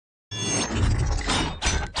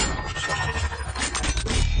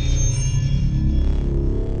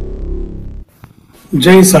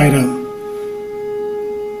జై సాయిరామ్.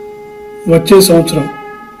 వచ్చే సంవత్సరం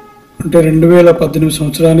అంటే 2018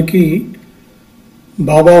 సంవత్సరానికి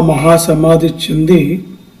బాబా మహాసమాధి చెంది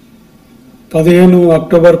 15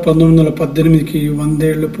 అక్టోబర్ 1918కి 100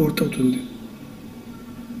 ఏళ్ళు పూర్తవుతుంది.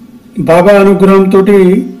 బాబా అనుగ్రహంతో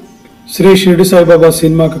శ్రీ షిర్డి సాయి బాబా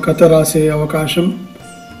సినిమాకు కథ రాసే అవకాశం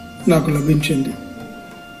నాకు లభించింది.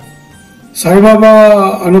 సాయిబాబా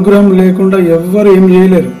అనుగ్రహం లేకుండా ఎవ్వరు ఏం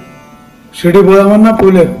చేయలేరు. షిర్డి పోదామన్నా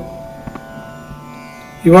పోలేరు.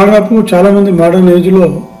 ఇవాళ చాలామంది మోడర్న్ ఏజ్లో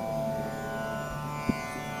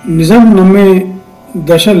నిజం నమ్మే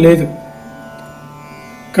దశ లేదు.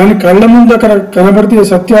 కానీ కళ్ళ ముందు అక్కడ కనబడితే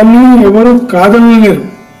సత్యాన్ని ఎవరు కాదనలేరు.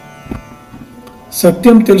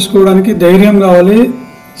 సత్యం తెలుసుకోవడానికి ధైర్యం కావాలి.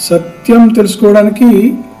 సత్యం తెలుసుకోవడానికి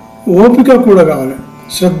ఓపిక కూడా కావాలి.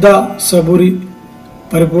 శ్రద్ధ, సబూరి,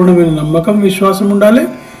 పరిపూర్ణమైన నమ్మకం, విశ్వాసం ఉండాలి.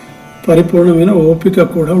 పరిపూర్ణమైన ఓపిక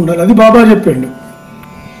కూడా ఉండాలి. అది బాబా చెప్పాడు.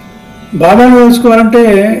 బాబాను తెలుసుకోవాలంటే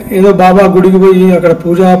ఏదో బాబా గుడికి పోయి అక్కడ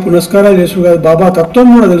పూజ పునస్కారాలు చేసుకోవాలి. బాబా తత్వం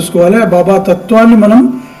కూడా తెలుసుకోవాలి. బాబా తత్వాన్ని మనం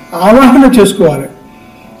ఆవాహన చేసుకోవాలి.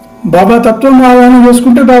 బాబా తత్వం ఆవాహన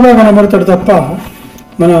చేసుకుంటే బాబా కనబడతాడు తప్ప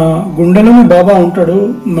మన గుండెలోనే బాబా ఉంటాడు.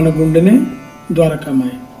 మన గుండెనే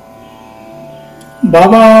ద్వారకామాయి.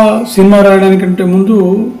 బాబా సినిమా రాయడానికంటే ముందు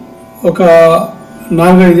ఒక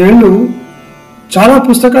 4-5 ఏళ్ళు చాలా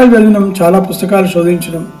పుస్తకాలు చదివినాం, చాలా పుస్తకాలు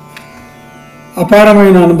శోధించడం,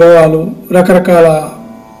 అపారమైన అనుభవాలు, రకరకాల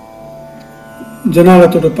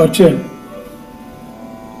జనాలతో పరిచయం.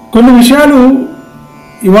 కొన్ని విషయాలు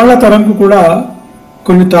ఇవాళ తరంకు కూడా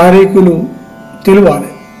కొన్ని తారీఖులు తెలియాలి.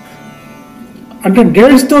 అంటే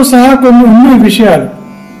డేట్స్తో సహా కొన్ని ఉన్నాయి విషయాలు.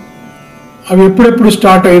 అవి ఎప్పుడెప్పుడు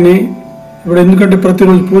స్టార్ట్ అయినాయి. ఇప్పుడు ఎందుకంటే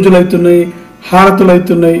ప్రతిరోజు పూజలు అవుతున్నాయి, హారతులు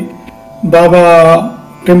అవుతున్నాయి బాబా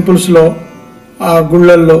టెంపుల్స్లో, ఆ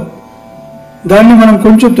గుళ్ళల్లో. దాన్ని మనం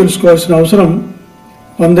కొంచెం తెలుసుకోవాల్సిన అవసరం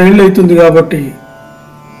 100 ఏళ్ళు అవుతుంది కాబట్టి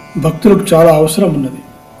భక్తులకు చాలా అవసరం ఉన్నది.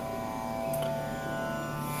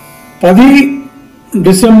 10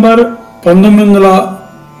 డిసెంబర్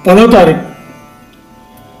 1910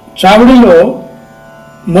 చావడిలో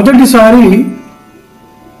మొదటిసారి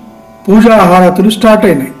పూజా హారతులు స్టార్ట్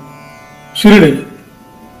అయినాయి షిరిడి.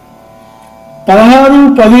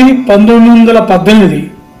 16-10-1918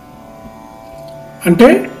 అంటే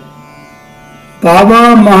బాబా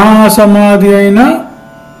మహాసమాధి అయిన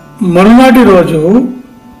మరునాటి రోజు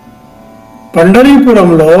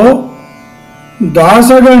పండరీపురంలో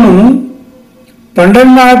దాసగను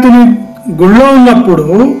పండరీనాథుని గుళ్ళో ఉన్నప్పుడు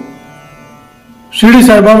షిర్డి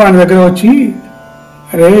సాయిబాబా ఆయన దగ్గర వచ్చి,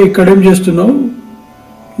 అరే ఇక్కడేం చేస్తున్నావు,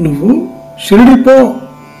 నువ్వు షిరిడి పో,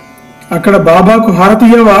 అక్కడ బాబాకు హారతి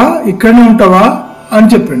ఇవ్వవా, ఇక్కడనే ఉంటావా అని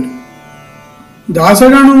చెప్పండి.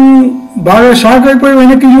 దాసగను బాగా షాక్ అయిపోయి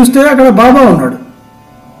వెనక్కి చూస్తే అక్కడ బాబా ఉన్నాడు.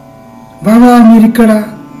 బాబా మీరు ఇక్కడ?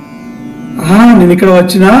 నేను ఇక్కడ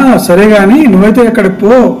వచ్చినా సరే కానీ నువ్వైతే అక్కడికి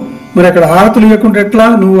పో, మరి అక్కడ హారతులు ఇవ్వకుండా ఎట్లా,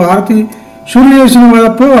 నువ్వు హారతి షూరు చేసినావు కదా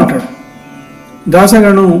పో అంటాడు.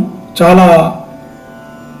 దాసగను చాలా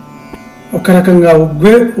ఒక రకంగా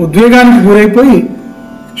ఉద్వేగానికి గురైపోయి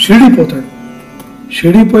షిరిడిపోతాడు.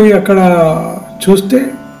 షిరిడిపోయి అక్కడ చూస్తే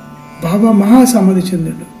బాబా మహాసమాధి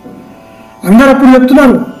చెందాడు. అందరూ అప్పుడు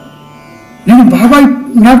చెప్తున్నారు, నేను బాబా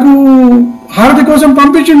నాకు హారతి కోసం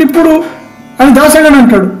పంపించింది ఇప్పుడు అని దాసగన్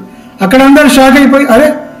అంటాడు. అక్కడ అందరూ షాక్ అయిపోయి, అరే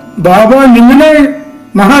బాబా నిన్ననే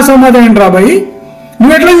మహాసమాధి అయిన రాబాయి,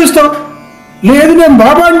 నువ్వు ఎట్లా చూస్తావు? లేదు నేను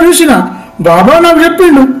బాబాని చూసిన, బాబా నాకు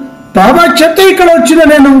చెప్పిండు, బాబా చెప్తే ఇక్కడ వచ్చిన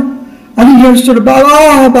నేను అని చేస్తాడు. బాబా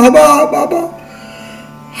బాబా బాబా.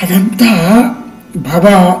 అదంతా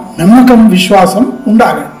బాబా నమ్మకం, విశ్వాసం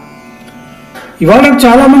ఉండాలి. ఇవాళ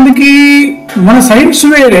చాలామందికి మన సైన్స్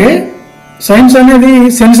వేరే, సైన్స్ అనేది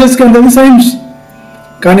సెన్సెస్కి అందది సైన్స్.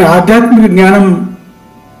 కానీ ఆధ్యాత్మిక జ్ఞానం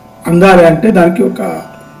అందాలి అంటే దానికి ఒక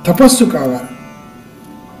తపస్సు కావాలి.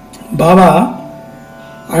 బాబా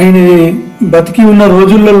ఆయన బతికి ఉన్న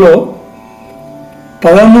రోజులలో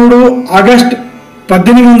 13 ఆగస్ట్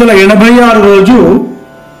 1886 రోజు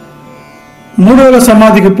 3వ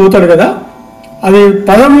సమాధికి పోతాడు కదా. అది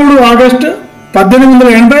 13 ఆగస్టు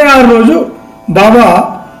 1886 రోజు బాబా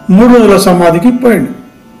 3వ సమాధికి పోయాడు.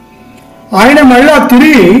 ఆయన మళ్ళా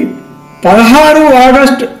తిరిగి 16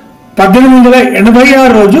 ఆగస్టు 1886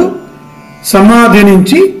 రోజు సమాధి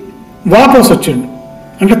నుంచి వాపస్ వచ్చాడు.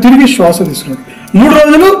 అంటే తిరిగి శ్వాస తీసుకున్నాడు. 3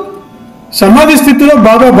 రోజులు సమాధి స్థితిలో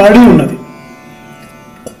బాబా బాడీ ఉన్నది.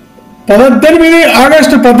 18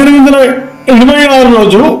 ఆగస్టు 1886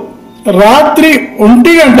 రోజు రాత్రి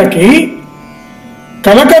 1 గంటకి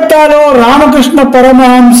కలకత్తాలో రామకృష్ణ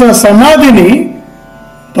పరమహంస సమాధిని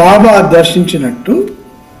బాబా దర్శించినట్టు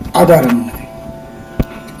ఆధారం ఉన్నది.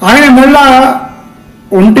 ఆయన మళ్ళా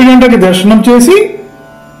 1 గంటకి దర్శనం చేసి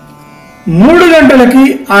 3 గంటలకి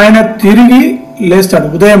ఆయన తిరిగి లేస్తాడు.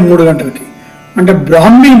 ఉదయం 3 గంటలకి, అంటే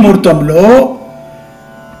బ్రాహ్మీ ముహూర్తంలో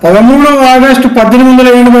 13 ఆగస్టు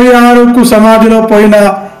 1886కు సమాధిలో పోయిన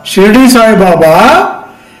షిర్డీ సాయిబాబా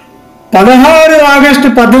 16 ఆగస్టు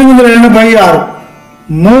 1886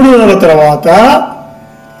 3 రోజుల తర్వాత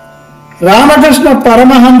రామకృష్ణ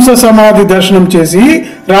పరమహంస సమాధి దర్శనం చేసి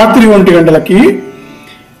రాత్రి 1 గంటలకి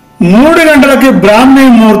 3 గంటలకి బ్రాహ్మీ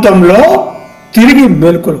ముహూర్తంలో తిరిగి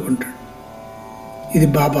మేల్కొల్పుకుంటాడు. ఇది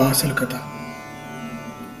బాబా అసలు కథ.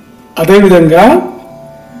 అదేవిధంగా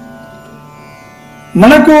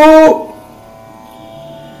మనకు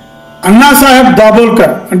అన్నాసాహెబ్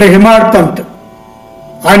దాబోల్కర్ అంటే హిమాడ్ పంత్,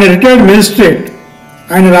 ఆయన రిటైర్డ్ మెజిస్ట్రేట్.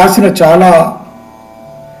 ఆయన రాసిన చాలా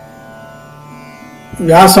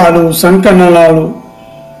వ్యాసాలు, సంకలనాలు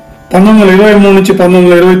 1923 నుంచి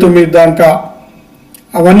 1929 దాకా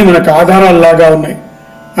అవన్నీ మనకు ఆధారాలలాగా ఉన్నాయి.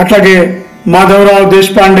 అట్లాగే మాధవరావు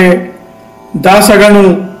దేశపాండే దాసగను,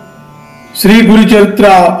 శ్రీ గురు చరిత్ర,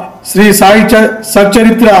 శ్రీ సాయి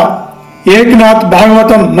సచ్చరిత్ర, ఏకనాథ్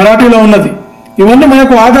భాగవతం మరాఠీలో ఉన్నది. ఇవన్నీ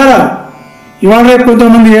మనకు ఆధారాలు. ఇవాళ రేపు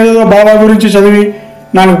కొంతమంది ఏదో బాబా గురించి చదివి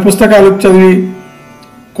 4 పుస్తకాలు చదివి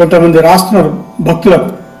కొంతమంది రాస్తున్నారు భక్తులకు,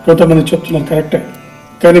 కొంతమంది చెప్తున్నారు కరెక్టే.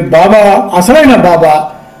 కానీ బాబా అసలైన బాబా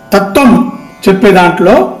తత్వం చెప్పే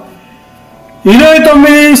దాంట్లో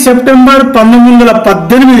 29 సెప్టెంబర్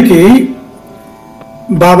 1918కి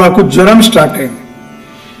బాబాకు జ్వరం స్టార్ట్ అయింది.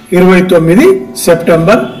 29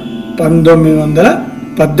 సెప్టెంబర్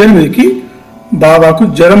 1918కి బాబాకు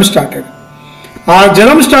జ్వరం స్టార్ట్ అయింది. ఆ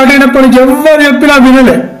జ్వరం స్టార్ట్ అయినప్పటి నుంచి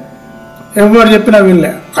ఎవరు చెప్పినా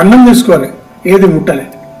వినలే, అన్నం తీసుకోలే, ఏది ముట్టలే.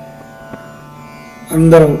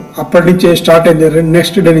 అందరూ అప్పటి నుంచే స్టార్ట్ అయింది.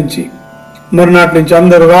 నెక్స్ట్ డే నుంచి, మరునాటి నుంచి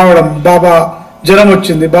అందరూ రావడం, బాబా జ్వరం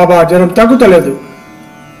వచ్చింది, బాబా జ్వరం తగ్గుతలేదు,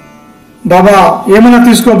 బాబా ఏమైనా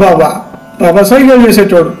తీసుకో బాబా. బాబా సైకిల్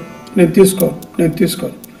చేసేటోడు, నేను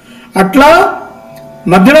తీసుకోను. అట్లా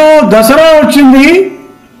మధ్యలో దసరా వచ్చింది,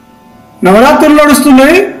 నవరాత్రులు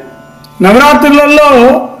నడుస్తున్నాయి. నవరాత్రులలో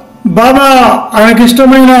బాబా ఆయనకి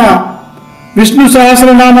ఇష్టమైన విష్ణు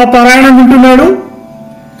సహస్రనామ పారాయణం వింటున్నాడు.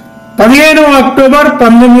 15 అక్టోబర్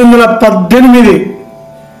 1918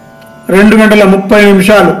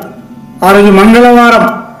 2:30 ఆ రోజు మంగళవారం,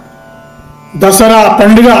 దసరా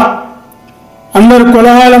పండుగ. అందరు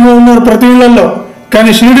కోలాహలంగా ఉన్నారు ప్రతి ఇళ్లలో,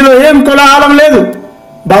 కానీ షిరిడిలో ఏం కోలాహలం లేదు.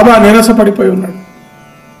 బాబా నీరసపడిపోయి ఉన్నాడు.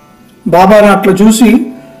 బాబాను అట్లా చూసి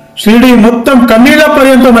షిరిడి మొత్తం కన్నీళ్ల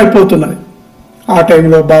పర్యంతం అయిపోతున్నది. ఆ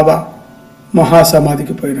టైంలో బాబా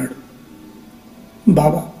మహాసమాధికి పోయినాడు.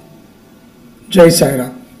 బాబా జై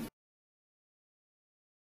సాయిరామ్.